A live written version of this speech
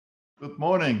Good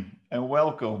morning and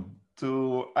welcome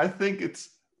to, I think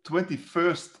it's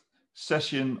 21st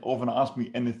session of an Ask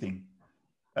Me Anything.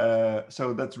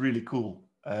 So that's really cool.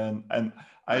 And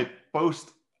I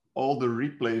post all the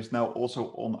replays now also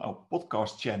on our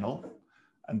podcast channel,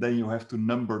 and then you have to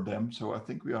number them. So I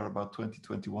think we are about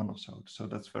 2021 or so. So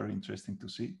that's very interesting to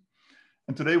see.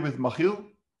 And today with Michiel,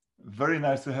 very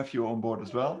nice to have you on board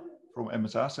as well from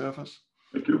MSA Service.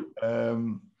 Thank you.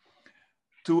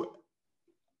 To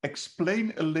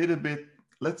explain a little bit,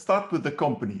 let's start with the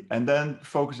company and then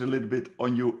focus a little bit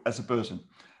on you as a person.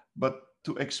 But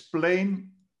to explain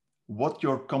what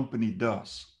your company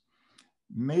does,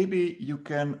 maybe you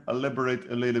can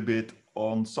elaborate a little bit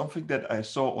on something that I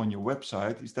saw on your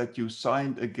website, is that you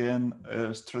signed again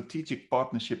a strategic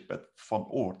partnership with Van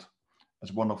Oord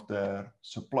as one of their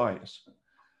suppliers.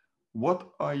 What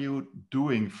are you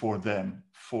doing for them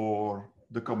for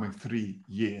the coming 3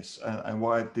 years, and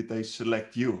why did they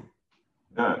select you?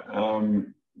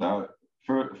 Now,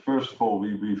 first of all,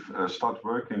 we've started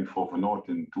working for Van Oord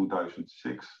in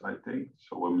 2006, I think.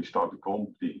 So when we started the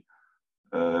company,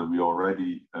 we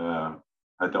already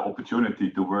had the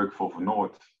opportunity to work for Van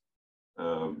Oord.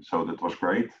 So that was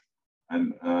great.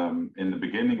 And in the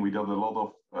beginning, we did a lot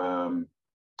of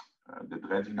the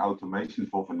dredging automation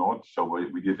for Van Oord. So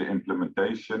we did the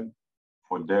implementation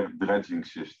for their dredging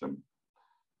system.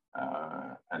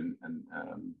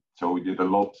 So we did a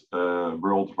lot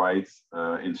worldwide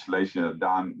installation.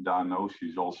 Dan knows,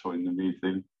 he's also in the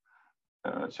meeting.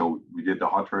 So we did the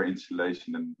hardware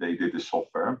installation and they did the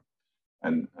software.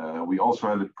 And we also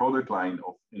had a product line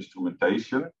of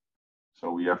instrumentation.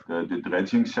 So we have the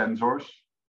dredging sensors.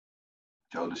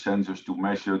 So the sensors to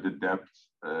measure the depth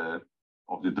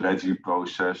of the dredging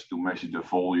process, to measure the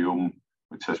volume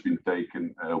which has been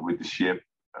taken with the ship.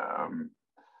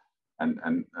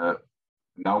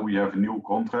 Now we have a new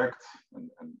contract, and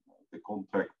the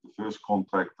first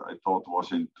contract I thought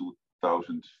was in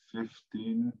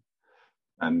 2015,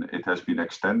 and it has been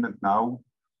extended now,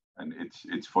 and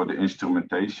it's for the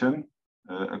instrumentation,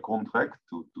 a contract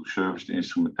to service the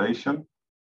instrumentation,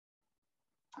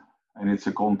 and it's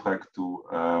a contract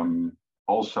to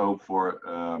also for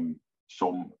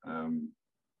some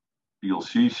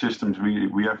PLC systems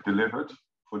we have delivered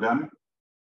for them.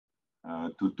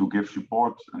 To give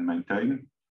support and maintain,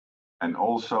 and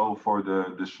also for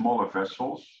the smaller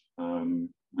vessels,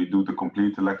 we do the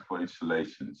complete electrical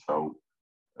installation. So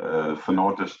Van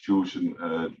Oord has chosen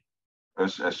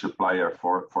us as supplier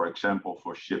for example,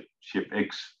 for ship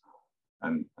X,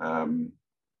 and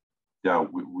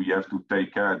we have to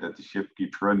take care that the ship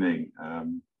keeps running,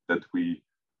 that we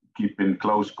keep in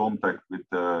close contact with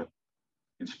the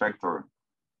inspector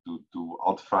to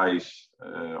advise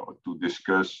or to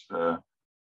discuss.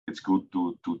 It's good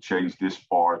to change this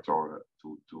part, or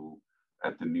to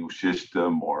add a new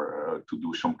system, or to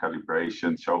do some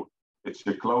calibration. So it's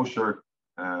a closer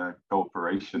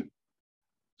cooperation.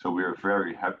 So we're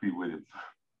very happy with it.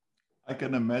 I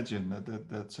can imagine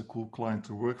that's a cool client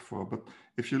to work for. But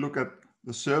if you look at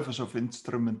the service of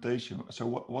instrumentation, so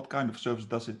what kind of service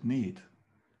does it need?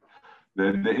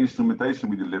 The instrumentation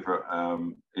we deliver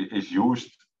is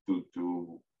used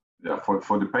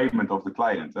for the payment of the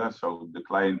client. So the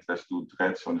client has to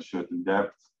dredge on a certain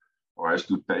depth, or has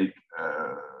to take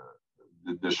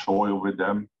the soil with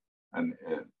them, and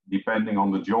depending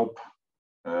on the job,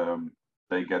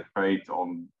 they get paid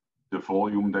on the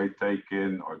volume they take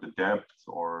in, or the depth,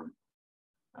 or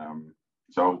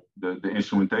so the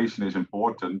instrumentation is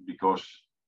important because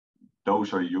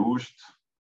those are used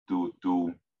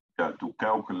to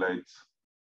calculate.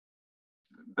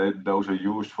 Those are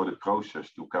used for the process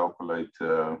to calculate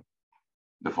the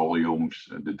volumes,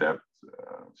 the depth.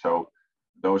 So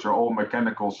those are all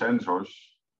mechanical sensors,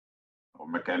 or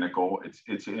mechanical.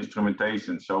 It's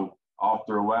instrumentation. So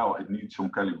after a while, it needs some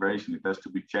calibration. It has to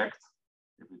be checked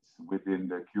if it's within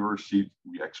the accuracy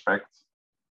we expect,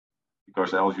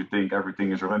 because else you think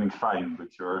everything is running fine, but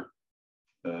you're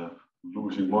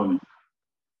losing money.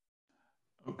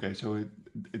 Okay, so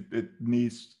it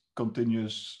needs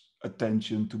continuous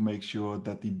attention to make sure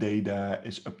that the data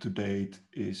is up to date,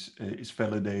 is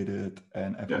validated,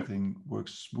 and everything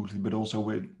works smoothly. But also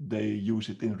when they use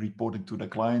it in reporting to the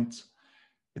clients,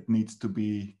 it needs to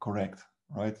be correct,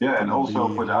 right? Yeah, and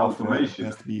also for the automation, it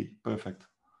has to be perfect.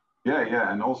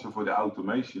 Yeah, and also for the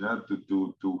automation,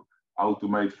 to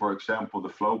automate, for example, the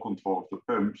flow control of the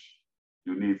pumps,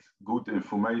 you need good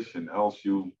information, else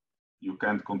you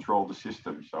can't control the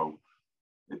system. So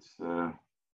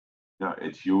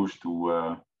it's used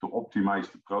to optimize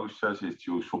the process. It's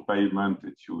used for payment.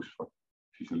 It's used for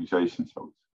visualization.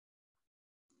 So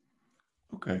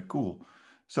okay, cool.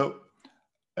 So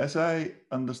As I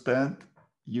understand,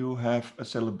 you have a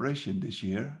celebration this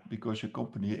year because your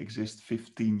company exists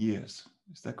 15 years.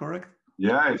 Is that correct?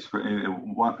 Yeah, it's the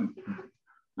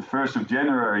 1st of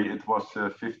January. It was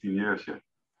 15 years. Yeah.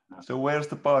 So where's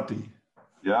the party?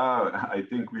 Yeah, I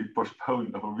think we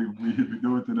postponed, or we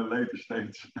do it in a later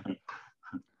stage.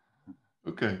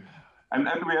 Okay. And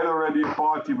we had already a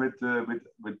party with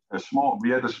a small. We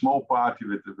had a small party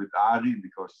with Ari,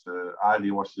 because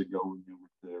Ari was going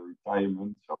with the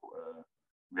retirement. So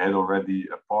we had already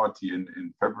a party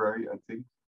in February, I think,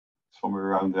 somewhere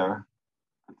around there.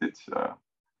 But it's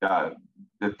yeah,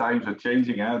 the times are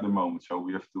changing at the moment, so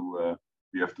we have to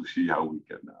see how we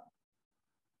can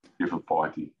give a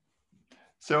party.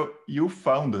 So you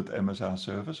founded MSA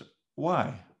Service.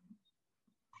 Why?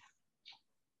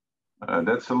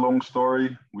 That's a long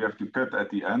story. We have to cut at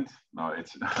the end. No,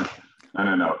 it's no.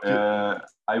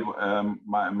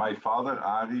 My father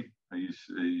Ari,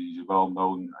 he's well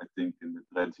known, I think, in the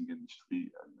dredging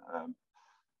industry, and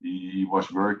he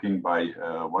was working by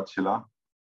Wärtsilä.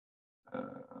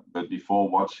 But before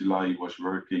Wärtsilä, he was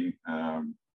working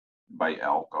by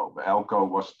Elco. Elco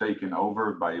was taken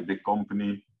over by a big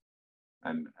company,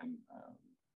 and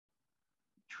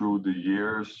through the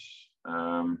years,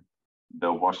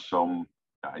 there was some,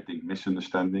 I think,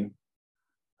 misunderstanding.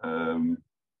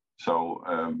 So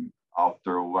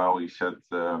after a while, he said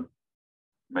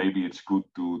maybe it's good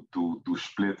to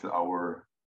split our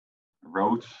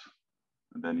roads,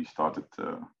 and then he started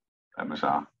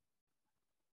MSA.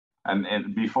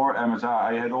 And before MSA,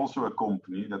 I had also a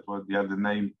company that we had the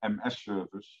name MS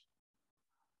Service,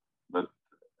 but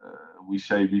we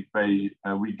say we pay,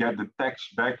 we get the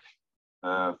tax back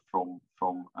from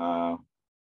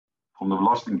the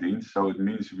Belastingdienst, so it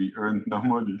means we earned no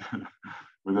money.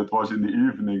 But that was in the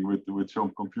evening with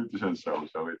some computers and so.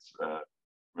 So it's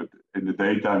but in the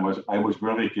daytime I was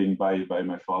working by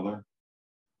my father,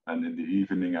 and in the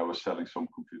evening I was selling some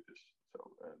computers.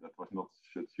 So that was not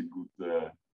such a good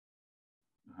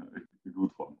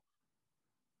one.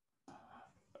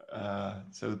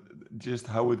 So just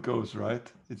how it goes,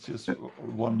 right? It's just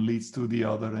one leads to the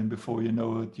other, and before you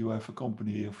know it, you have a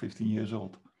company of 15 years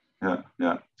old.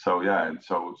 Yeah. So yeah, and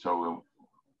so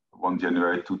 1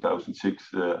 January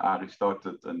 2006, Ari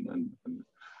started, and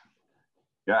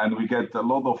yeah, and we get a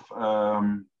lot of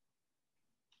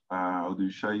how do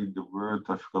you say the word?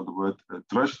 I forgot the word.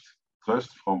 Trust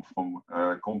from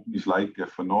companies like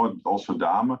Van Noord, also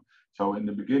Dame. So in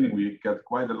the beginning, we get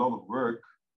quite a lot of work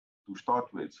to start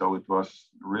with. So it was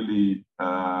really,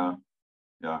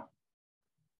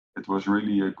 it was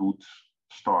really a good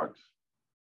start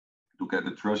to get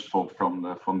the trust from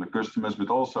the customers, but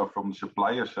also from the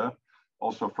suppliers.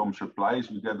 Also from suppliers,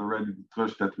 we get already the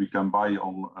trust that we can buy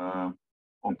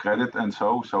on credit and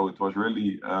so. So it was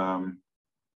really,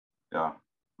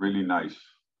 really nice.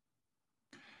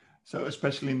 So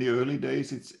especially in the early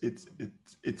days,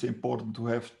 it's important to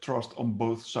have trust on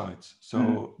both sides.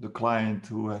 So the client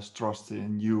who has trust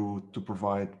in you to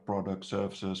provide products,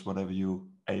 services, whatever you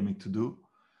aiming to do.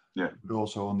 Yeah. But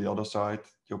also on the other side,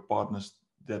 your partners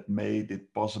that made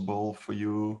it possible for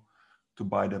you to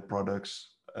buy their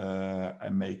products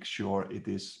and make sure it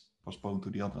is postponed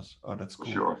to the others. Oh, that's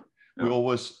cool. Sure. Yeah. We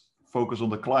always focus on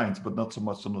the clients, but not so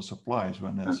much on the suppliers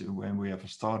when we have a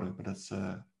startup. But that's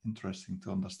interesting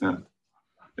to understand. Yeah.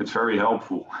 It's very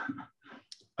helpful.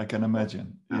 I can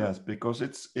imagine. Yeah. Yes, because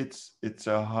it's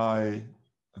a high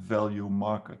value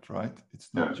market, right? It's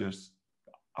not just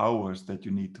hours that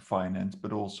you need to finance,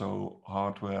 but also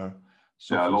hardware,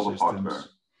 software a lot systems. of hardware.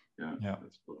 Yeah,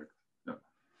 that's correct. Yeah.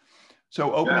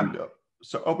 So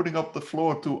opening up the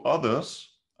floor to others,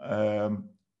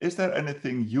 is there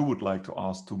anything you would like to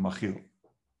ask to Michiel,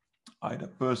 either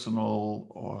personal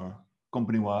or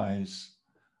company-wise?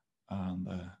 And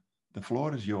the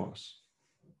floor is yours.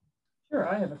 Sure,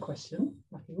 I have a question,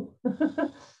 Michiel.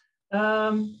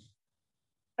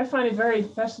 I find it very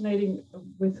fascinating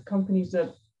with companies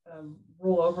that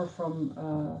roll over from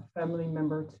a family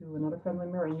member to another family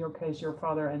member, in your case, your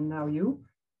father and now you.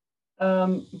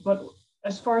 But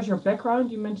as far as your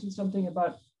background, you mentioned something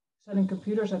about selling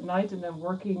computers at night and then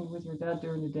working with your dad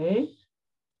during the day.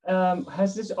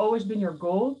 Has this always been your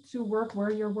goal to work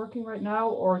where you're working right now,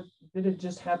 or did it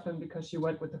just happen because you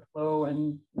went with the flow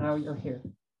and now you're here?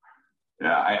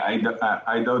 Yeah,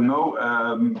 I don't know.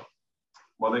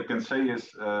 What I can say is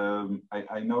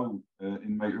I know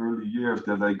in my early years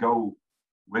that I go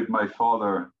with my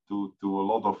father to a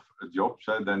lot of jobs.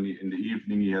 Then in the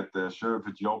evening he had a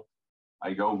service job.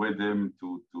 I go with him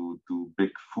to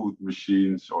big food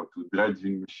machines or to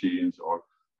dredging machines, or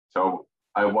so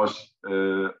I was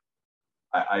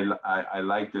I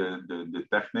like the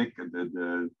technique,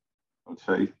 I would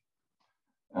say,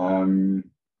 and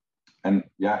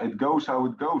yeah, it goes how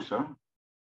it goes, huh?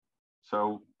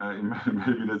 So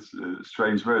maybe that's a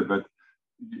strange word, but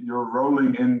you're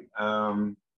rolling in,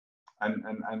 and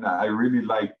I really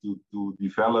like to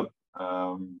develop,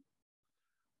 to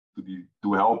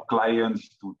help clients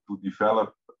to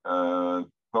develop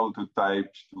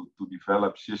prototypes, to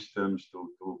develop systems,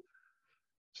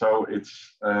 so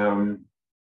it's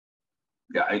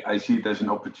yeah, I see it as an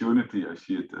opportunity. I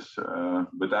see it as,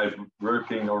 but I've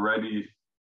working already,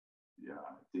 yeah,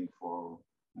 I think for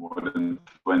more than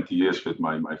 20 years with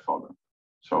my father.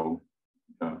 So,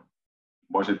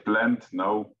 was it planned?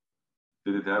 No.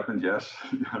 Did it happen? Yes.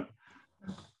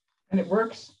 And it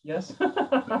works? Yes.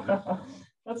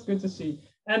 That's good to see.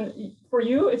 And for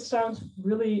you, it sounds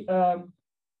really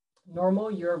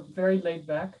normal. You're very laid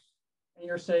back, and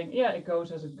you're saying, yeah, it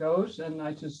goes as it goes, and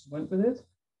I just went with it.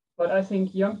 But I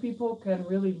think young people can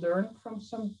really learn from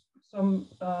some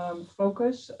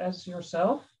focus as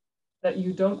yourself, that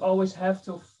you don't always have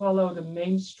to follow the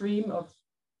mainstream of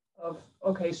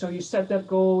okay, so you set that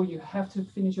goal, you have to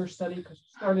finish your study because you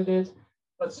started it,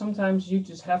 but sometimes you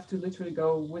just have to literally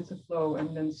go with the flow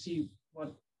and then see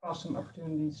what awesome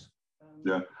opportunities.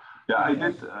 Yeah,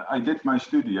 I did my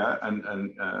study, yeah, and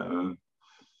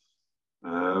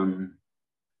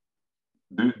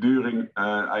during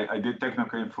I did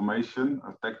technical information,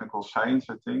 technical science,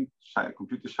 I think,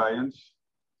 computer science.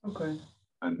 Okay.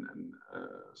 And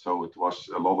so it was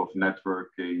a lot of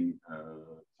networking,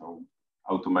 so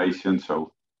automation.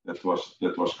 So that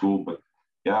was cool. But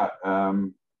yeah, how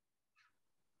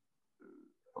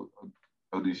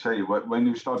do you say? When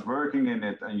you start working in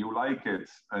it and you like it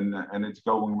and it's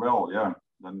going well, yeah,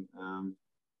 then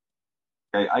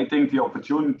okay. I think the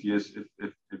opportunity is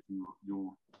if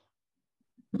you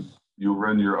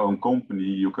run your own company,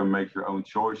 you can make your own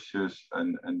choices,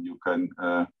 and you can.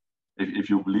 If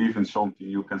you believe in something,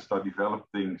 you can start develop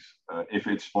things if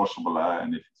it's possible,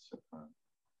 and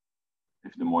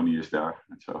if the money is there.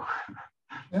 And so,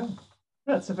 yeah,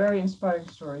 that's a very inspiring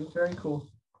story. Very cool.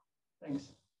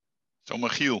 Thanks. So,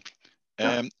 Michiel,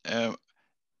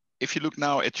 if you look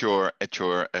now at your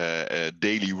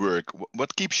daily work,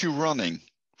 what keeps you running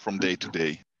from day to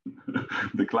day?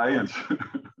 The clients.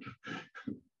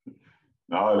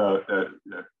 No,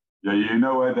 yeah, you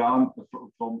know, Dan,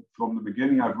 from the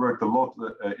beginning, I've worked a lot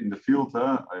in the field.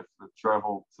 I've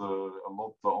traveled a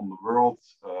lot on the world,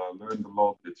 learned a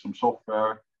lot, did some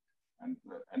software, and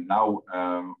now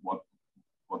what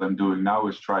I'm doing now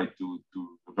is try to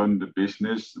run the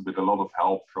business with a lot of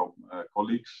help from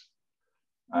colleagues.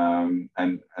 And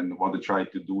what I try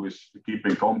to do is to keep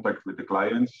in contact with the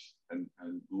clients and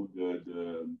do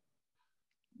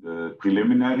the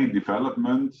preliminary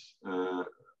development.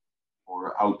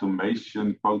 Or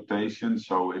automation quotation.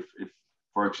 So if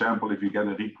for example, if you get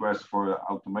a request for an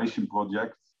automation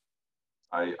project,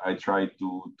 I try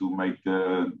to make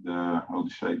the how to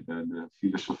say the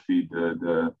philosophy,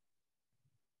 the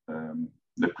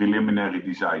preliminary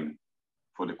design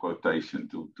for the quotation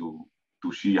to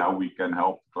see how we can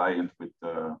help the client with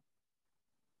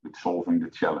solving the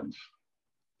challenge.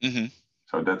 Mm-hmm.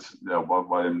 So that's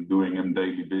what I'm doing in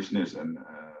daily business, and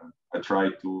I try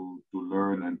to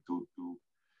learn and to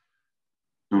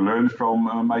learn from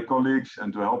my colleagues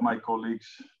and to help my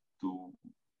colleagues.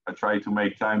 I try to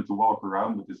make time to walk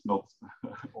around, but it's not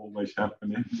always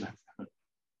happening. But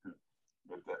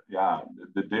yeah,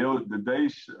 the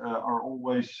days are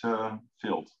always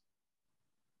filled.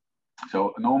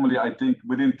 So normally I think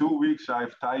within 2 weeks I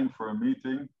have time for a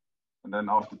meeting, and then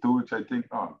after 2 weeks I think,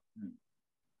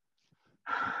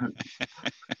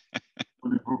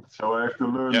 fully booked. So I have to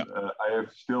learn. Yeah. I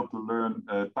have still to learn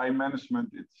time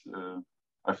management. It's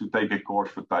I have to take a course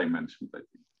for time management, I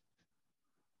think.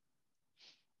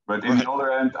 But in the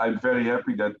other end, I'm very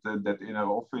happy that in our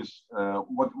office,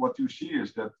 what you see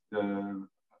is that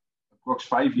approx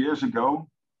 5 years ago,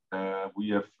 we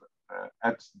have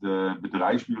at the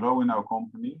bedrijfsbureau in our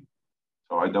company.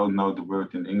 So I don't know the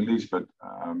word in English, but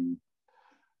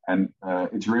and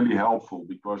it's really helpful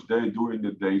because they're doing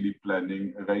the daily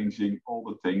planning, arranging all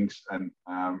the things, and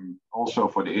also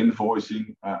for the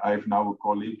invoicing, I have now a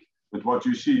colleague. But what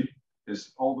you see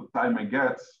is all the time I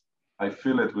get, I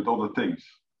fill it with other things.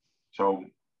 So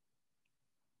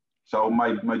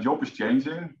my job is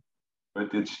changing,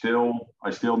 but I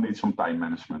still need some time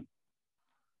management.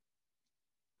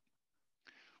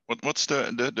 What's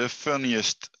the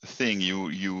funniest thing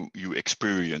you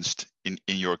experienced in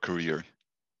your career?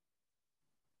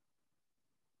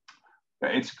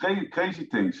 It's crazy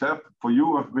things. Huh? For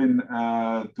you, I've been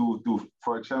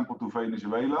for example, to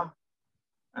Venezuela.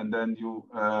 and then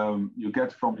you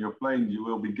get from your plane. You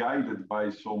will be guided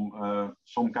by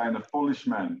some kind of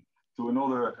policeman to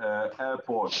another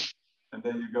airport, and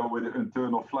then you go with an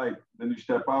internal flight. Then you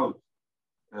step out.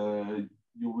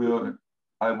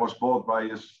 I was bought by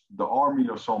the army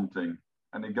or something,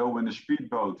 and they go in a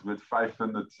speedboat with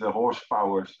 500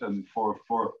 horsepower, and for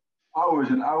hours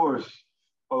and hours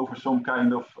over some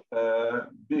kind of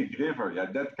big river. Yeah,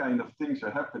 that kind of things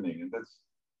are happening, and that's,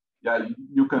 yeah,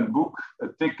 you can book a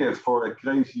ticket for a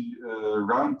crazy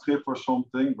round trip or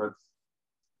something, but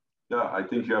yeah, I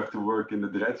think you have to work in the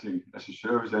dredging as a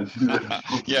service engineer.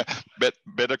 Yeah,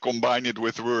 better combine it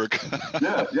with work.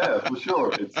 yeah, for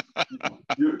sure.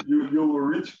 You will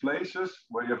reach places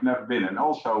where you've never been, and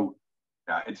also,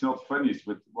 yeah, it's not funny,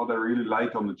 but what I really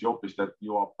like on the job is that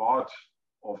you are part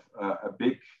of a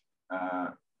big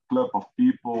club of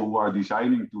people who are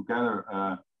designing together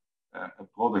a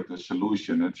product, a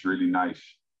solution. It's really nice.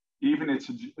 Even it's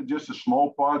just a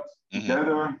small part,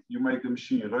 together you make the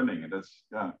machine running, and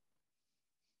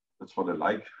that's what I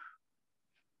like.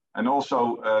 And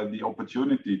also the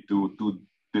opportunity to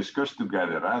discuss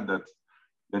together,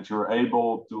 that you're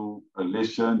able to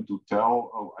listen, to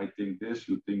tell, oh, I think this,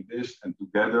 you think this, and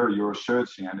together you're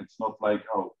searching, and it's not like,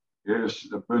 oh, here's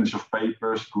a bunch of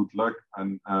papers, good luck,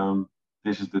 and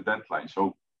this is the deadline.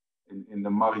 So in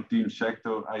the maritime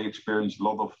sector, I experienced a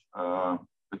lot of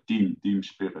a team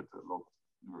spirit, a lot of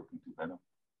working together.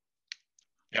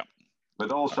 Yeah.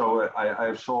 But also,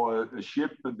 I saw a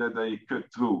ship that they cut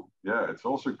through. Yeah, it's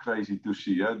also crazy to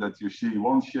see that you see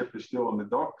one ship is still on the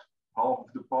dock, half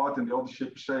of the part, and the other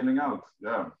ship is sailing out.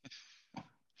 Yeah,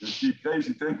 you see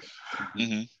crazy things.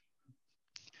 Mm-hmm.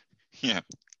 Yeah,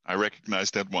 I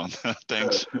recognize that one.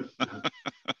 Thanks.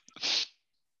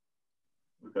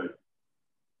 Okay.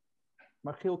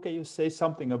 Michiel, can you say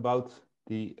something about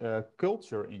the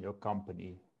culture in your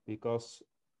company? Because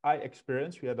I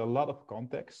experienced, we had a lot of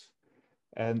contacts.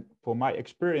 And for my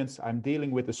experience, I'm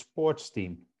dealing with a sports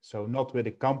team. So not with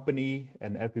a company,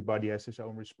 and everybody has his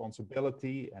own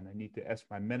responsibility. And I need to ask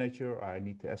my manager, or I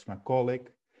need to ask my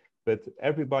colleague. But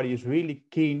everybody is really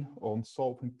keen on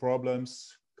solving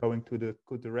problems, going to the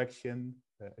good direction,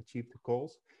 achieve the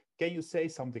goals. Can you say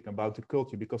something about the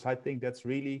culture? Because I think that's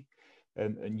really a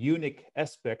unique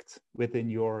aspect within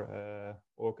your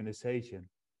organization.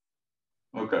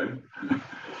 Okay.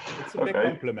 It's a big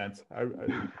compliment.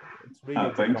 It's really a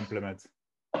big compliment.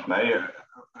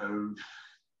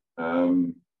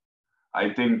 I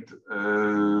think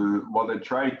what I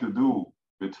try to do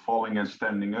with Falling and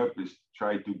Standing Up is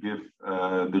try to give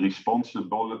the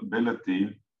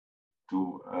responsibility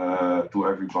to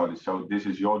everybody. So this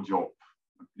is your job.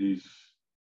 Please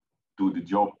do the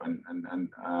job, and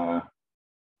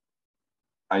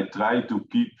I try to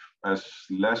keep as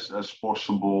less as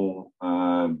possible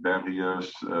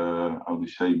barriers, how do you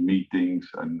say,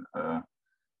 meetings, and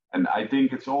I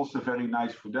think it's also very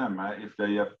nice for them if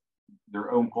they have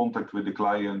their own contact with the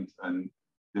client and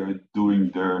they're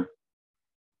doing their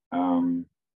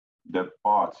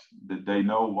part, that they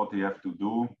know what they have to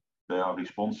do, they are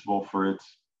responsible for it,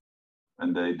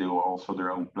 and they do also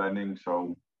their own planning,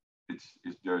 so it's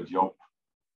their job.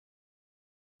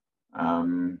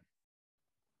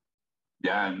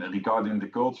 Yeah, and regarding the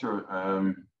culture,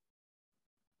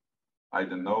 I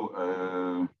don't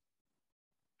know.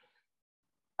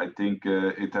 I think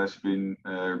it has been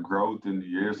growth in the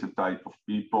years, the type of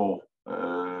people,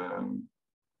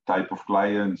 type of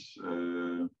clients,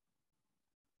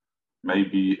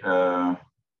 maybe the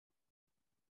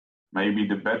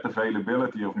bad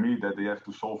availability of me that they have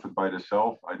to solve it by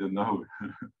themselves. I don't know.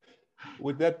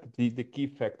 Would that be the key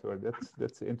factor?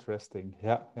 That's interesting.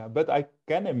 Yeah. But I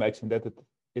can imagine that it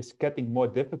is getting more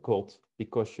difficult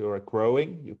because you're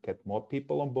growing, you get more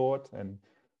people on board, and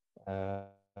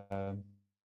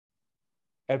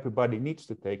everybody needs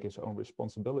to take his own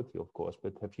responsibility, of course.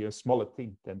 But if you're a smaller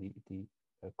team, then the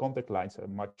contact lines are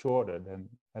much shorter than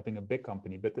having a big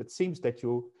company. But it seems that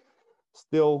you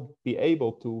still be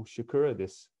able to secure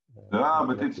this. Yeah,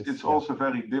 but it's also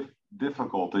very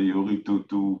difficult, Yuri,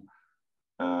 to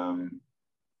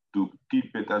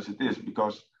keep it as it is,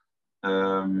 because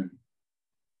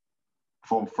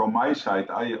from my side,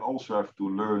 I also have to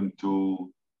learn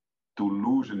to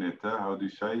loosen it. How do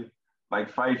you say? Like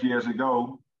 5 years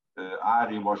ago,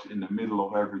 Ari was in the middle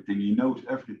of everything. He knows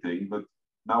everything, but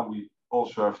now we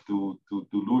also have to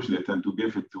loosen it and to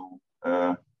give it to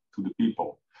the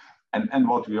people. And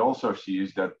what we also see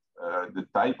is that the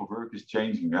type of work is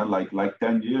changing. Like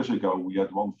 10 years ago, we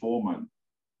had one foreman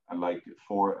and like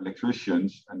 4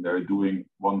 electricians, and they're doing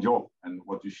one job. And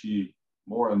what you see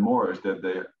more and more is that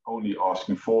they're only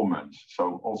asking 4 months. So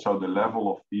also the level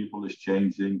of people is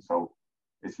changing. So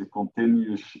it's a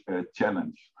continuous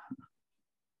challenge.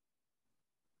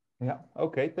 Yeah,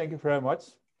 okay, thank you very much.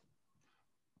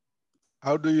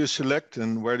 How do you select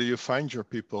and where do you find your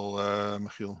people,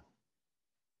 Michiel?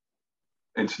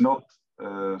 It's not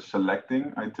selecting,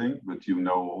 I think, but you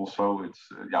know also it's,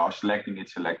 yeah, selecting,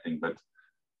 it's selecting, but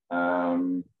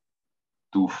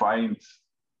to find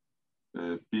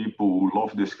people who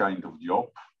love this kind of job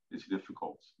is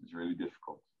difficult. It's really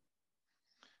difficult.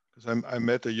 Because I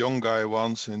met a young guy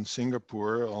once in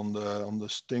Singapore on the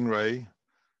Stingray.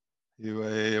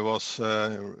 He was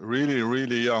really,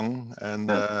 really young, and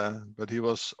but he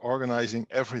was organizing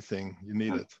everything you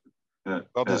needed.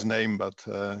 Not his name, but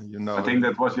you know. I think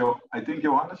that was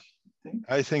Johannes.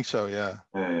 I think so. Yeah.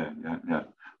 Yeah. No,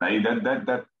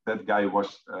 that guy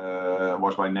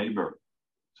was my neighbor,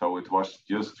 so it was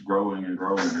just growing and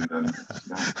growing, and then.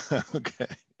 Yeah.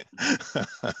 Okay.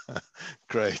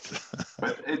 Great.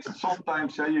 But it's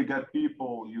sometimes you get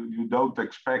people you don't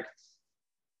expect.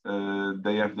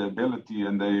 They have the ability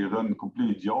and they run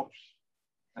complete jobs,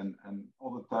 and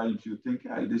other times you think,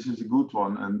 hey, this is a good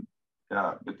one, and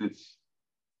yeah, but it's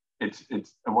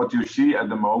what you see at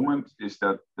the moment is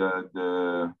that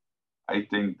I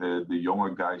think the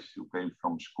younger guys who came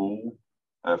from school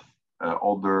have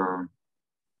other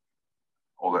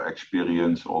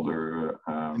experience, other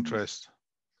interest,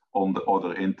 on the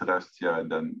other interests, yeah,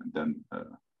 than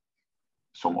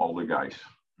some older guys.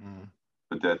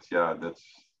 But that's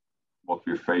what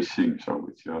we're facing. So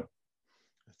it's I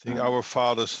think our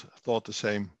fathers thought the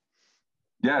same.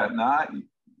 Yeah,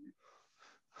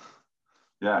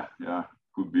 yeah,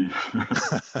 could be.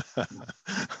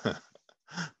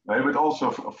 But also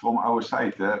from our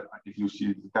side, if you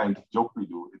see the kind of job we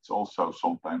do, it's also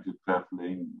sometimes you're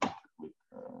traveling with,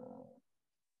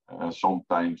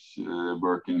 sometimes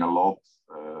working a lot.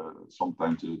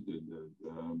 Sometimes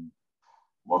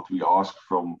what we ask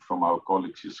from our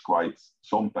colleagues is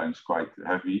sometimes quite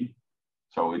heavy.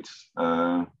 So it's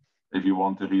if you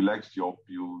want a relaxed job,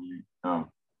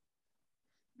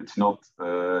 it's not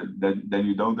then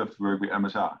you don't have to work with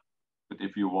MSA. But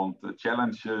if you want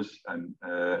challenges and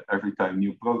every time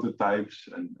new prototypes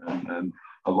and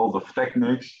a lot of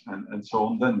techniques and so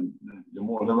on, then you're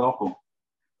more than welcome.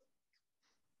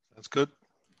 That's good.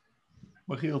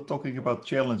 Michiel, talking about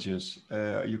challenges,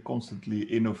 you constantly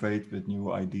innovate with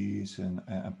new ideas and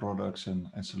products and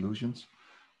solutions.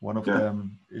 One of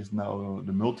them is now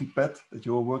the multi-pad that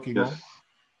you're working on.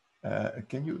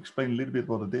 Can you explain a little bit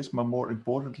what it is, but more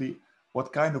importantly,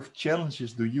 what kind of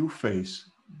challenges do you face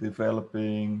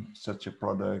developing such a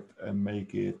product and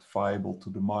make it viable to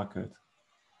the market?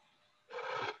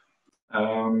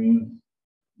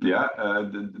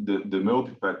 The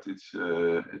multi-pad, it's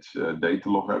a data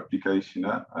log application.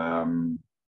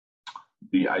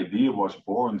 The idea was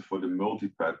born for the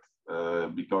multi-pad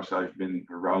because I've been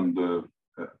around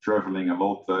traveling a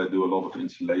lot, do a lot of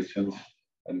installations,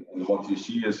 and what you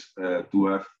see is to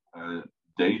have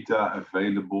data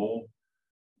available,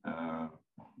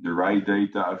 the right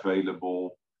data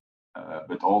available,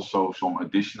 but also some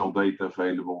additional data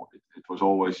available. It was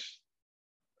always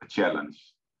a challenge.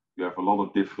 You have a lot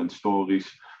of different stories.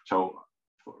 So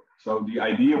the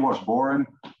idea was born,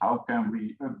 how can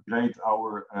we upgrade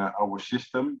our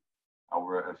system,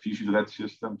 our VisualEdge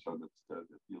system, so that's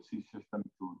the PLC system,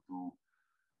 to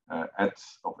add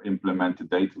or implement the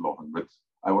data logging. But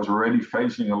I was already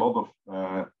facing a lot of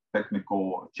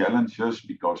technical challenges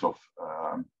because of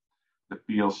the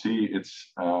PLC.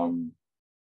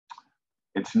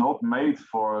 It's not made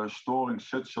for storing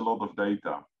such a lot of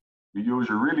data. We use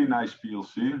a really nice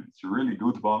PLC. It's a really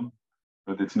good one,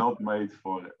 but it's not made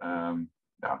for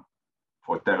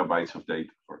terabytes of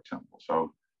data, for example.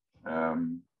 So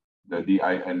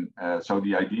so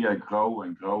the idea grow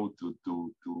and grow to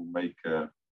make the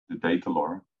data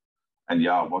lore. And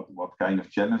yeah, what kind of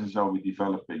challenges are we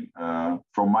developing?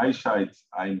 From my side,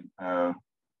 I'm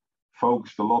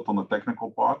focused a lot on the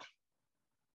technical part,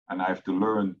 and I have to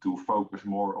learn to focus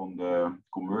more on the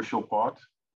commercial part.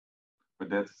 But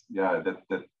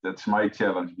that's my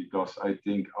challenge, because I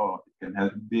think, oh, it can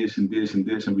have this and this and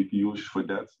this, and we can use it for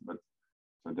that. But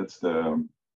so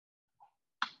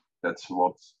that's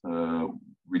what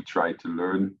we try to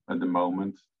learn at the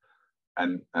moment.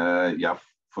 And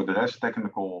for the rest,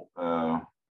 technical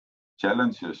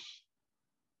challenges.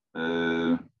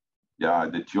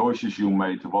 The choices you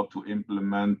made, what to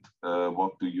implement,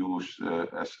 what to use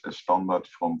as standard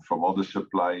from other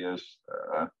suppliers.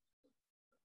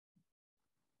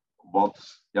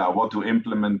 what to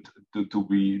implement to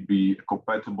be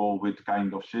compatible with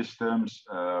kind of systems.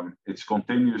 It's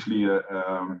continuously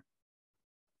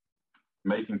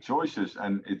making choices,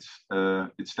 and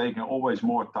it's taking always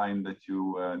more time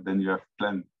than you have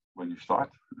planned when you start.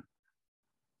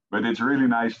 But it's really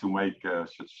nice to make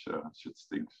such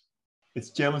things.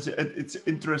 It's challenging. It's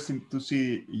interesting to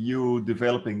see you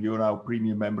developing. You're now a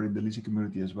premium member in the leasing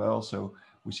community as well, so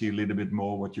we see a little bit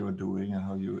more what you're doing and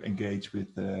how you engage with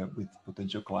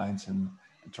potential clients and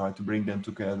try to bring them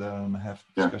together and have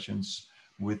discussions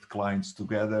with clients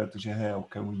together to say, hey, how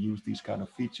can we use these kind of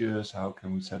features? How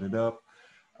can we set it up?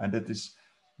 And that is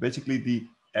basically the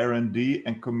R&D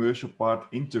and commercial part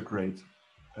integrate.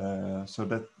 So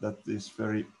that is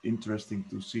very interesting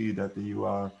to see that you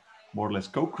are more or less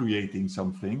co-creating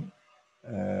something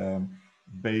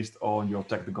based on your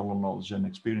technical knowledge and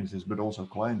experiences, but also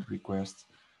client requests,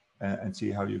 and see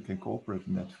how you can cooperate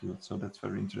in that field. So that's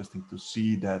very interesting to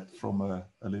see that from a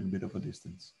little bit of a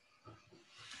distance.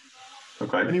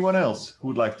 Okay. Anyone else who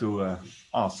would like to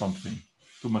ask something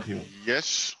to Michiel?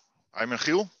 Yes, I'm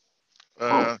Michiel.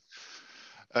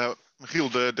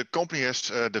 Michiel, the company has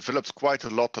developed quite a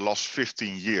lot the last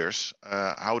 15 years.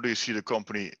 How do you see the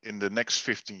company in the next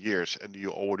 15 years? And do you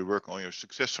already work on your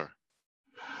successor?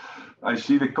 I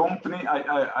see the company,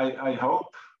 I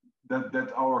hope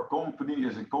that our company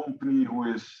is a company who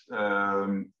is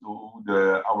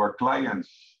our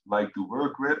clients like to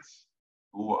work with,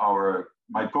 who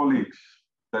my colleagues,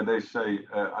 that they say,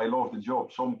 I love the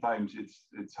job. Sometimes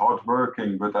it's hard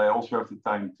working, but I also have the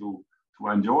time to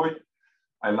enjoy.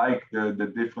 I like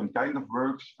the different kind of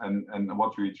works and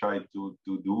what we try to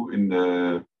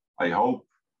do I hope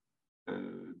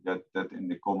that in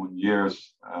the coming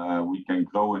years we can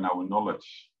grow in our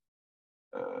knowledge.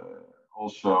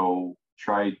 Also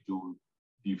try to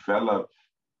develop,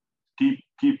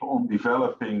 keep on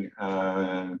developing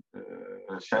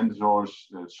sensors,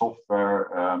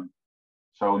 software,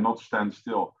 so not stand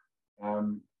still.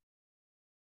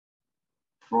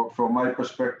 From my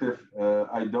perspective,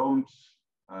 I don't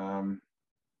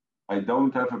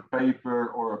have a paper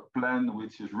or a plan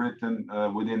which is written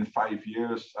within 5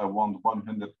 years. I want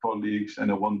 100 colleagues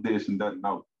and I want this and that.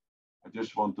 No, I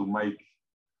just want to make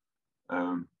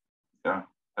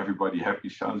everybody happy.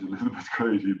 Sounds a little bit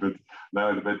crazy, but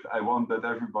I want that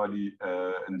everybody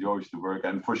enjoys the work,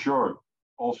 and for sure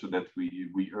also that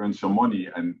we earn some money,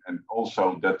 and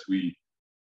also that we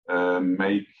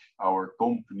make our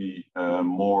company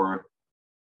more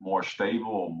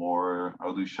stable, more,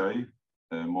 how do you say,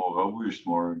 more robust,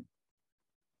 more.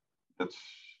 That's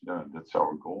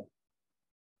our goal.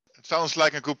 It sounds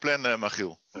like a good plan,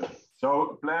 Michiel.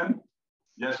 So plan,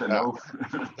 yes and no.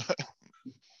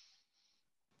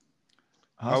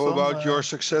 How about your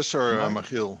successor,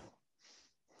 Michiel?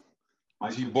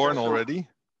 Is he born already?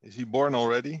 Is he born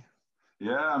already?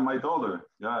 Yeah, my daughter.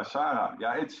 Yeah, Sarah.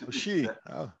 Yeah, it's she.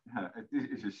 Yeah, it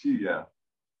is a she. Yeah,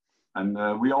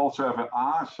 and we also have an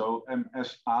A, so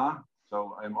MSA.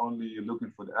 So I'm only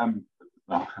looking for the M.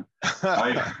 No.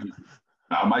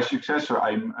 Now my successor.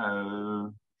 I'm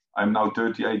now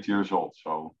 38 years old.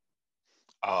 So.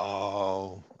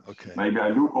 Oh, okay. Maybe I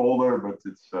look older, but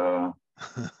it's.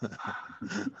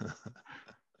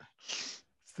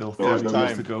 Still 30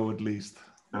 years to go at least.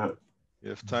 You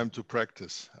have time to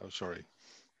practice. Oh, sorry.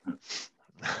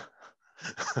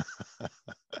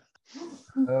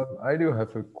 I do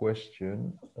have a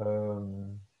question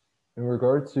in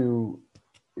regard to,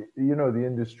 the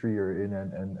industry you're in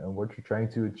and what you're trying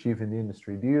to achieve in the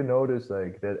industry. Do you notice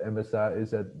like that MSA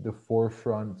is at the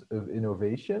forefront of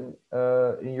innovation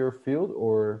in your field,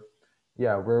 or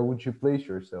where would you place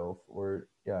yourself, or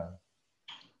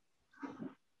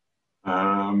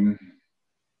I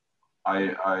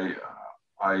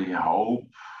hope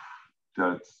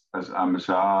that as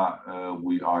MSA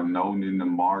we are known in the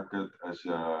market as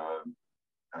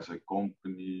a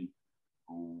company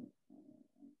who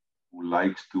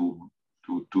likes to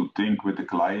think with the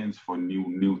clients for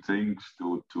new things,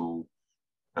 to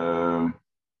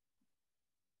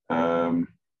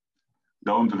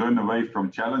don't run away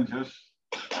from challenges,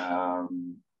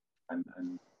 and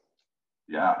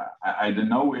I don't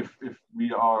know if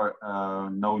we are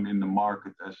known in the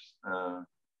market as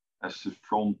the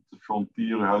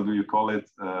frontier. How do you call it?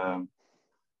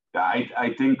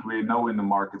 I think we know in the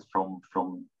market from.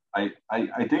 I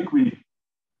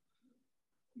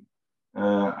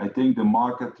think the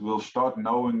market will start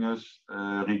knowing us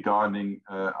regarding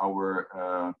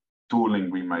our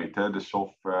tooling we made, the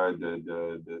software,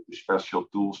 the special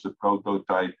tools, the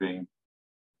prototyping.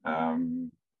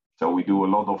 So we do a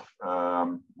lot of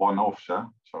one-offs.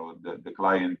 So the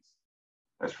client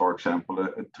as for example,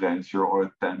 a trencher or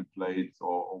a template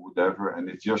or whatever, and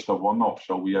it's just a one-off.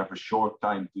 So we have a short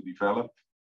time to develop,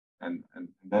 and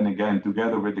then again,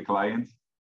 together with the client,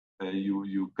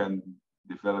 you can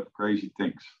develop crazy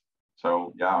things.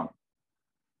 So yeah.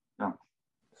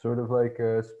 Sort of like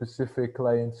a specific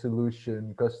client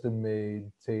solution,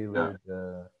 custom-made, tailored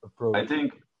approach. I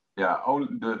think,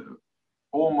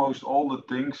 almost all the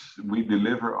things we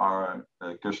deliver are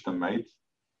custom-made,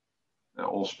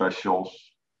 all specials,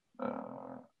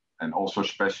 and also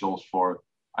specials for.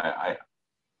 I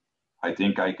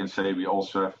think I can say we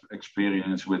also have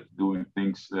experience with doing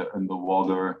things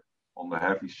underwater, under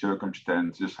heavy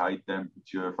circumstances, high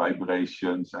temperature,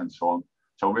 vibrations, and so on.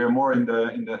 So we're more in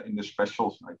the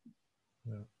specials, I think.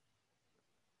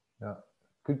 Yeah.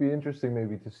 Could be interesting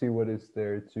maybe to see what is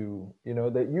there to,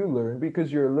 that you learn,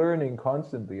 because you're learning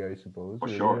constantly, I suppose.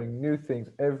 You're learning new things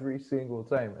every single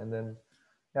time. And then,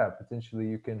 potentially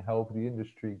you can help the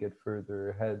industry get further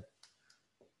ahead,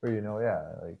 or,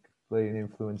 like play an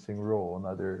influencing role in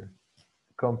other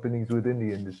companies within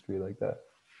the industry like that.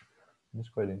 It's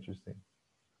quite interesting.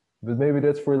 But maybe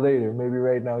that's for later. Maybe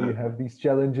right now you have these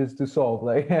challenges to solve.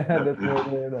 Like that's more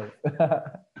than enough.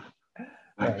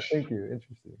 Thank you.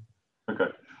 Interesting.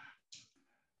 Okay.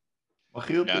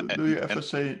 Michiel, do you ever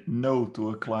say no to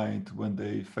a client when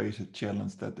they face a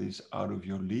challenge that is out of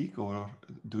your league, or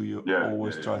do you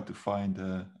always try to find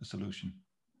a solution?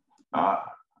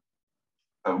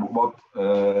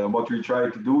 What we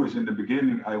try to do is, in the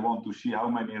beginning, I want to see how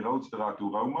many roads there are to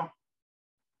Rome.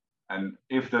 And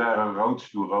if there are roads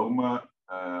to Rome,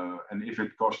 and if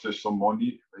it costs us some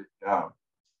money,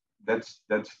 that's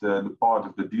the part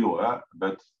of the deal.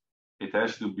 But it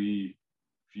has to be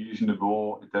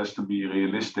feasible. It has to be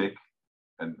realistic.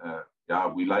 And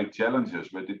we like challenges,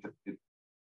 but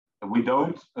we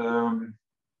don't.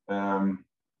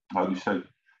 How do you say?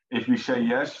 If we say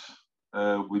yes,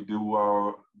 we do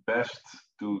our best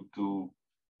to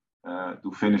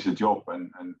finish the job,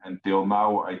 and until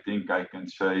now, I think I can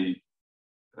say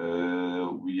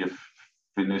we have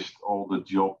finished all the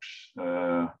jobs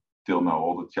till now,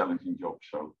 all the challenging jobs.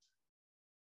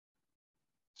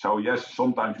 So yes,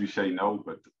 sometimes we say no,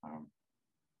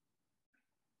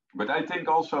 but I think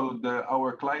also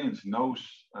our clients knows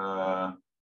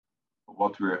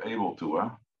what we're able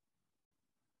to.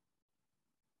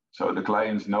 So the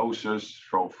clients knows us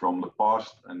from the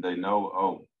past, and they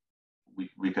know,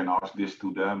 we can ask this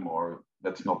to them, or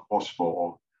that's not possible,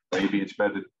 or maybe it's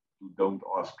better to don't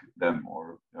ask them,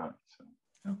 or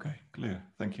Okay, clear.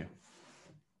 Thank you.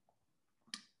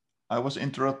 I was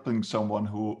interrupting someone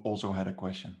who also had a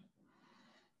question.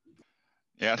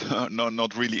 Yeah, no,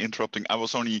 not really interrupting. I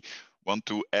was only want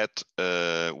to add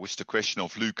with the question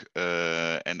of Luc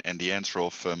and the answer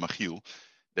of Michiel,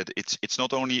 that it's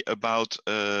not only about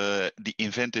the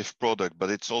inventive product, but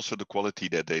it's also the quality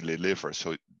that they deliver.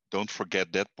 So don't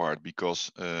forget that part,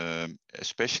 because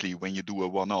especially when you do a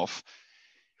one-off,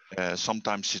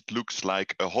 sometimes it looks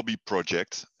like a hobby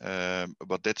project,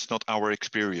 but that's not our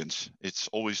experience. It's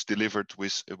always delivered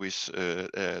with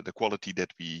the quality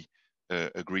that we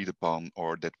agreed upon,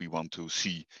 or that we want to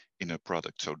see in a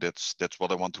product. So that's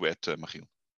what I want to add, Michiel.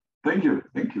 Thank you.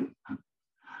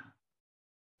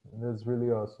 That's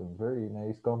really awesome. Very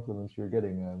nice compliments you're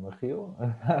getting, Michiel.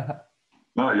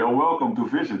 No, you're welcome to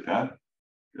visit. I'll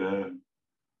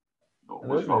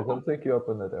take you up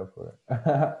on that offer.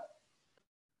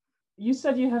 You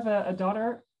said you have a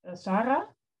daughter, Sarah.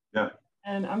 Yeah.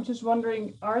 And I'm just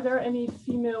wondering, are there any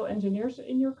female engineers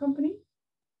in your company?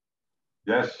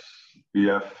 Yes, we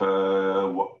have.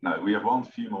 We have one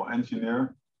female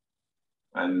engineer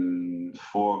and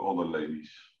 4 other ladies.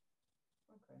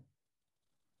 Okay.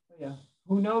 So yeah.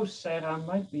 Who knows? Sarah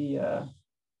might be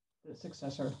the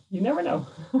successor. You never know.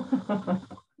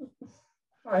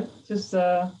 All right. Just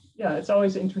it's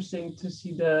always interesting to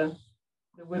see the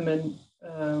women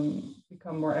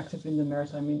become more active in the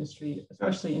maritime industry,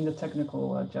 especially in the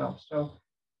technical jobs. So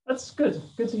that's good.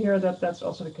 Good to hear that that's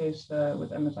also the case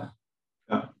with MSA.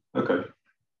 Yeah. Okay.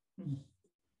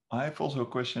 I have also a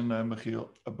question, Michiel,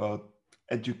 about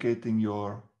educating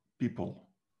your people.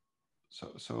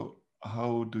 So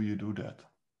how do you do that?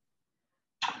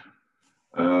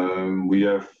 We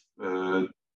have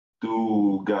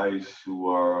 2 guys who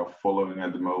are following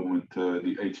at the moment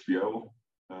the HBO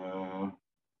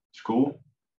school.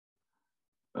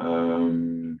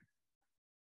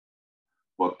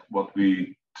 What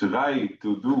we try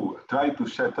to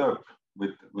set up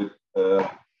with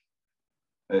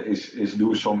is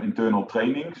do some internal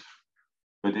trainings,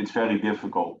 but it's very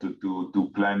difficult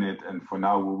to plan it. And for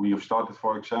now, we have started,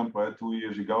 for example, 2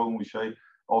 years ago, and we say,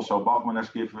 Also, Bachman has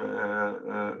given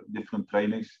different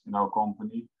trainings in our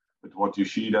company. But what you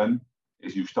see then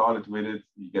is you started with it,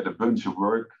 you get a bunch of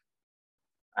work,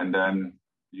 and then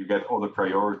you get other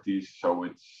priorities. So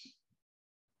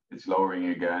it's lowering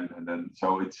again, and then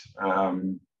so it's.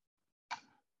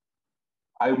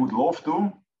 I would love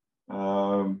to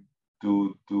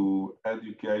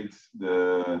educate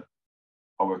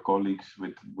our colleagues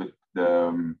with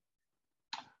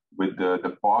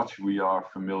the parts we are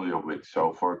familiar with.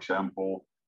 So, for example,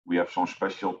 we have some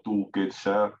special toolkits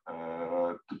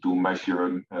to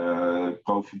measure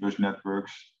Profibus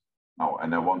networks. Now,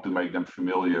 and I want to make them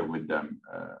familiar with them,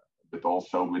 but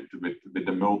also with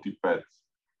the multipad.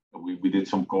 We did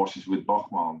some courses with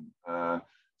Bachman.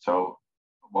 So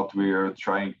what we're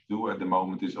trying to do at the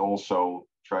moment is also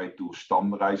try to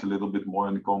standardize a little bit more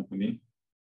in the company,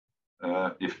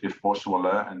 if possible,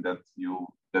 and that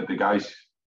the guys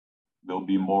will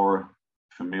be more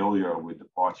familiar with the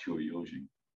parts you're using.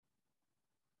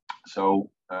 So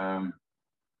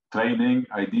training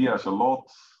ideas a lot,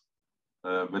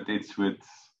 but it's with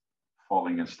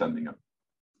falling and standing up.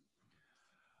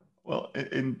 Well,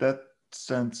 in that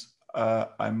sense,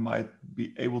 I might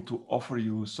be able to offer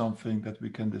you something that we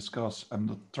can discuss. I'm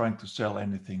not trying to sell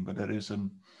anything, but there is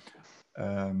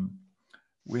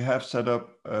we have set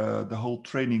up the whole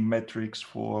training metrics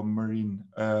for Marine,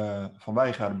 Van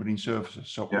Wijngaarden Marine Services.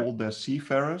 So all the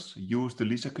seafarers use the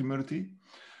LISA community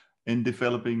in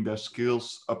developing their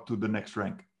skills up to the next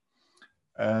rank.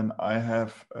 And I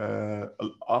have,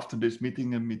 after this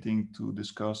meeting, a meeting to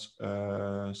discuss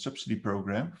a subsidy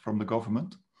program from the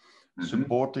government,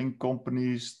 supporting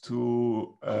companies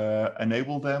to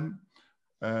enable them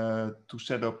to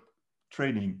set up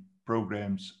training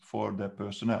programs for their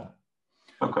personnel.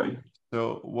 Okay.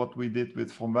 So what we did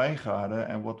with Van Wijngaarden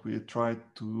and what we tried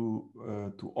to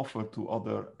offer to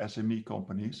other SME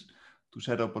companies, to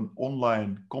set up an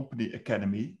online company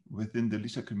academy within the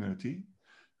LISA community,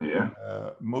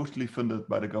 mostly funded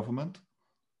by the government,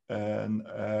 and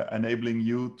enabling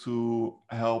you to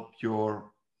help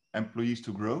your employees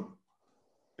to grow,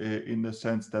 in the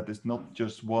sense that it's not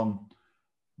just one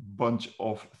bunch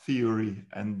of theory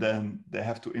and then they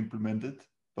have to implement it,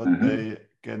 but they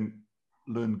can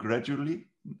learn gradually,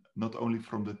 not only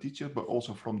from the teacher, but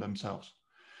also from themselves.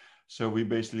 So we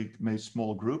basically made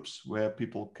small groups where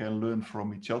people can learn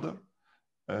from each other,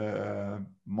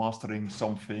 mastering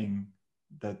something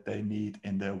that they need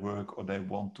in their work or they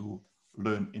want to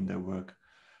learn in their work.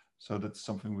 So that's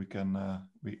something we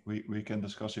can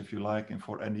discuss if you like, and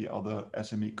for any other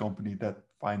SME company that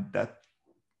find that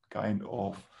kind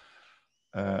of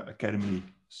academy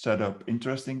set up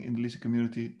interesting in the LISA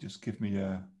community, just give me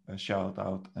a shout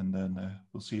out, and then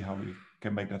we'll see how we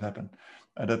can make that happen.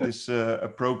 And that is a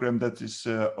program that is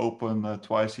open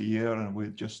twice a year, and we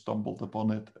just stumbled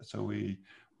upon it. So we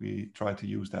try to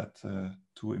use that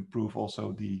to improve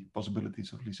also the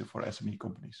possibilities of LISA for SME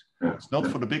companies. It's not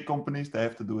for the big companies; they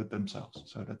have to do it themselves.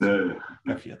 So that's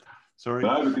caveat. Sorry.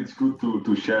 No, but it's good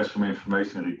to share some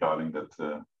information regarding that.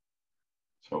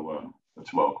 So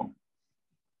that's welcome.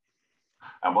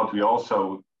 And what we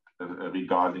also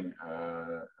regarding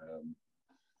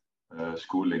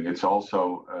schooling, it's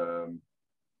also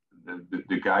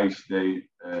the guys, they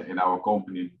in our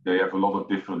company, they have a lot of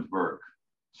different work.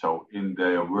 So in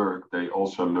their work, they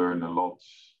also learn a lot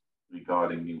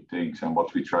regarding new things. And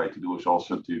what we try to do is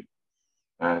also to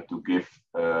give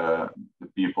the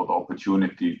people the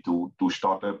opportunity to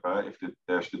start up if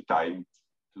there's the time,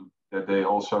 that they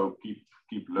also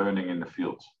keep learning in the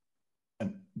field.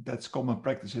 And that's common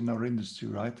practice in our industry,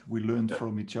 right? We learn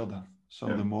from each other. So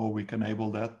the more we can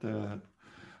enable that,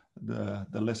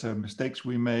 the lesser mistakes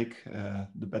we make,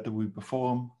 the better we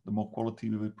perform, the more quality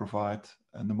we provide,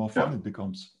 and the more fun it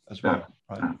becomes as well,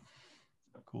 right?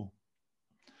 Cool.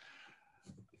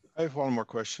 I have one more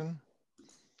question.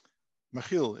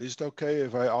 Michiel, is it okay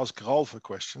if I ask Ralph a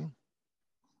question?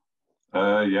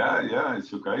 Yeah,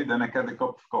 it's okay. Then I get a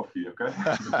cup of coffee, okay?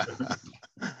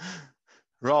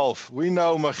 Ralph, we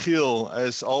know Michiel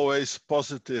as always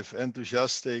positive,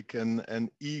 enthusiastic, and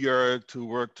eager to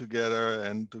work together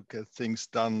and to get things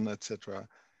done, etc.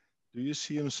 Do you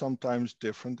see him sometimes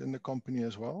different in the company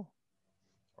as well?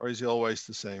 Or is he always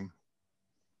the same?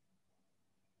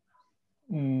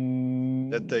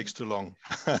 That takes too long.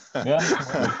 Yeah,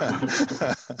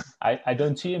 I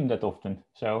don't see him that often,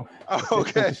 so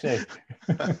okay. To say.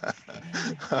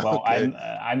 Well, okay.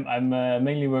 I'm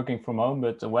mainly working from home,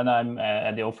 but when I'm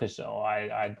at the office,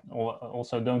 I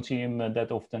also don't see him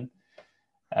that often.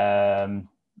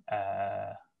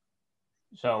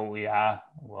 So yeah,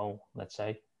 well, let's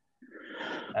say.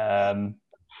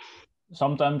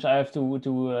 sometimes I have to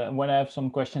when I have some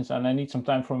questions and I need some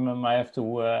time from him, I have to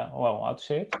well, how to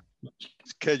say it?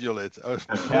 Schedule it.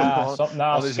 Yeah,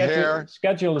 on his hair.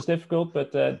 Schedule is difficult,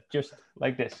 but just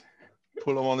like this.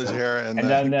 Pull him on his hair, and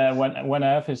then when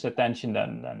I have his attention,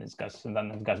 then it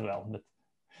goes well. But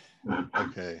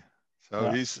okay, so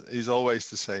yeah. he's always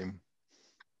the same.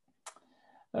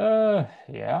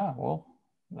 Yeah, well,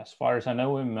 as far as I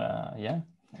know him, yeah.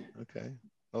 Okay,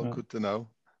 well, good to know.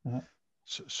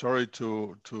 Sorry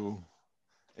to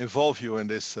involve you in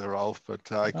this, Ralph,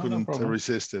 but I couldn't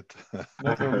resist it.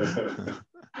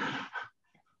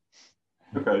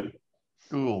 Okay.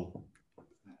 Cool.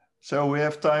 So we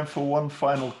have time for one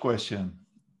final question.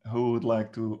 Who would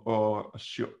like to, or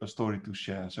a story to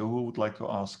share? So who would like to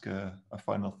ask a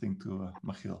final thing to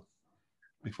Michiel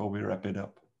before we wrap it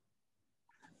up?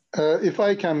 If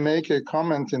I can make a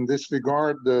comment in this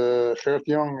regard,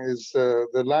 Gert-Jan, is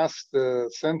the last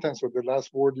sentence or the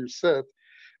last word you said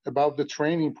about the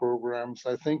training programs.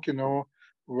 I think, you know,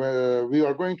 we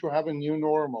are going to have a new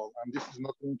normal, and this is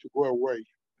not going to go away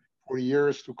for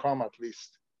years to come at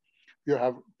least.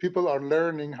 People are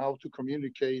learning how to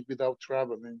communicate without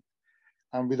traveling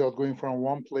and without going from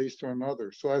one place to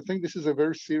another. So I think this is a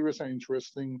very serious and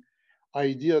interesting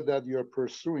idea that you are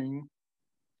pursuing.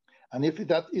 And if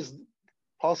that is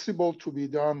possible to be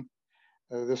done,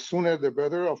 the sooner the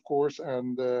better, of course,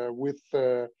 and with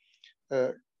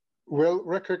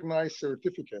well-recognized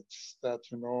certificates that,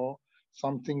 you know,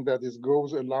 something that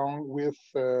goes along with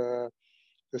the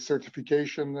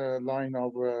certification line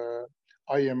of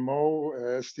IMO,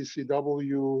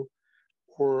 STCW,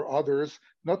 or others,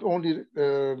 not only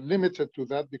limited to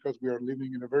that because we are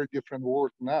living in a very different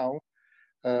world now,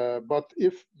 but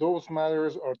if those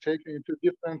matters are taken into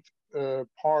different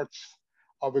parts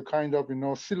of a kind of, you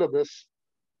know, syllabus,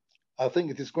 I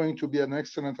think it is going to be an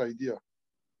excellent idea.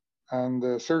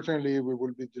 And certainly we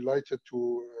will be delighted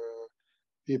to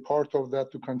be part of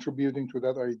that, to contributing to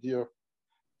that idea,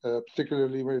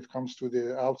 particularly when it comes to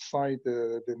the outside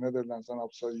the Netherlands and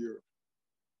outside Europe.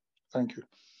 Thank you.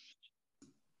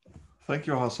 Thank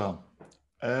you, Hassan.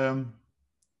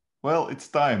 Well, it's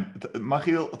time.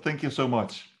 Michiel, thank you so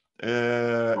much.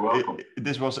 You're welcome.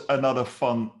 This was another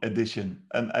fun edition.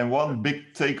 And one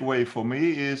big takeaway for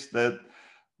me is that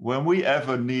when we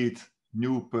ever need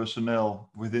new personnel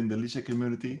within the Lisa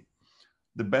community,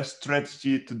 the best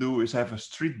strategy to do is have a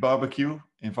street barbecue,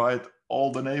 invite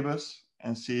all the neighbors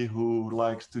and see who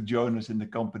likes to join us in the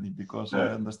company, because I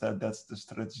understand that's the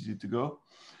strategy to go.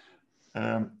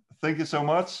 Thank you so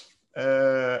much.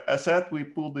 As said, we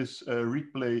pull this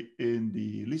replay in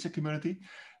the Lisa community.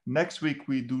 Next week,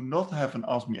 we do not have an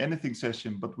Ask Me Anything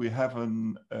session, but we have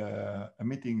a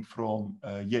meeting from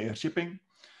JR Shipping.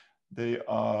 They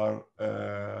are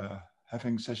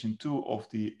having session 2 of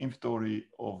the inventory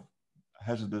of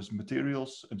hazardous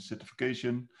materials and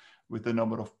certification, with a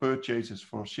number of purchases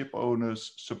for ship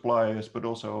owners, suppliers, but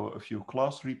also a few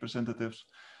class representatives.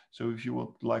 So if you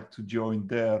would like to join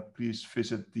there, please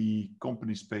visit the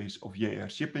company space of JR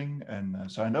Shipping and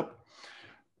sign up.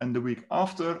 And the week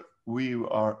after, we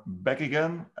are back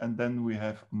again, and then we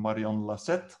have Marianne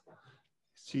Lassette.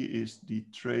 She is the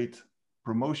Trade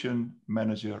Promotion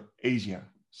Manager Asia.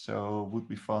 So it would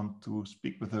be fun to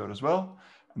speak with her as well.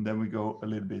 And then we go a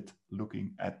little bit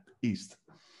looking at East.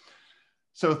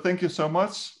 So thank you so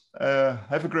much.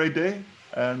 Have a great day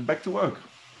and back to work.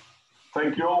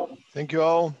 Thank you all. Thank you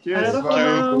all. Cheers.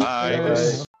 Bye.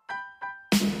 Bye.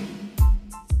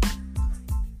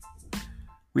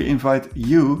 We invite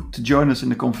you to join us in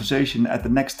the conversation at the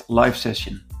next live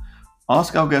session.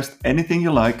 Ask our guest anything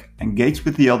you like, engage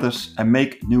with the others, and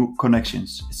make new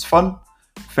connections. It's fun,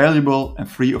 valuable, and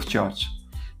free of charge.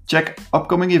 Check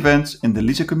upcoming events in the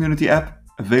Lisa Community app,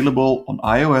 available on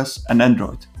iOS and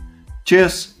Android.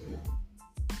 Cheers!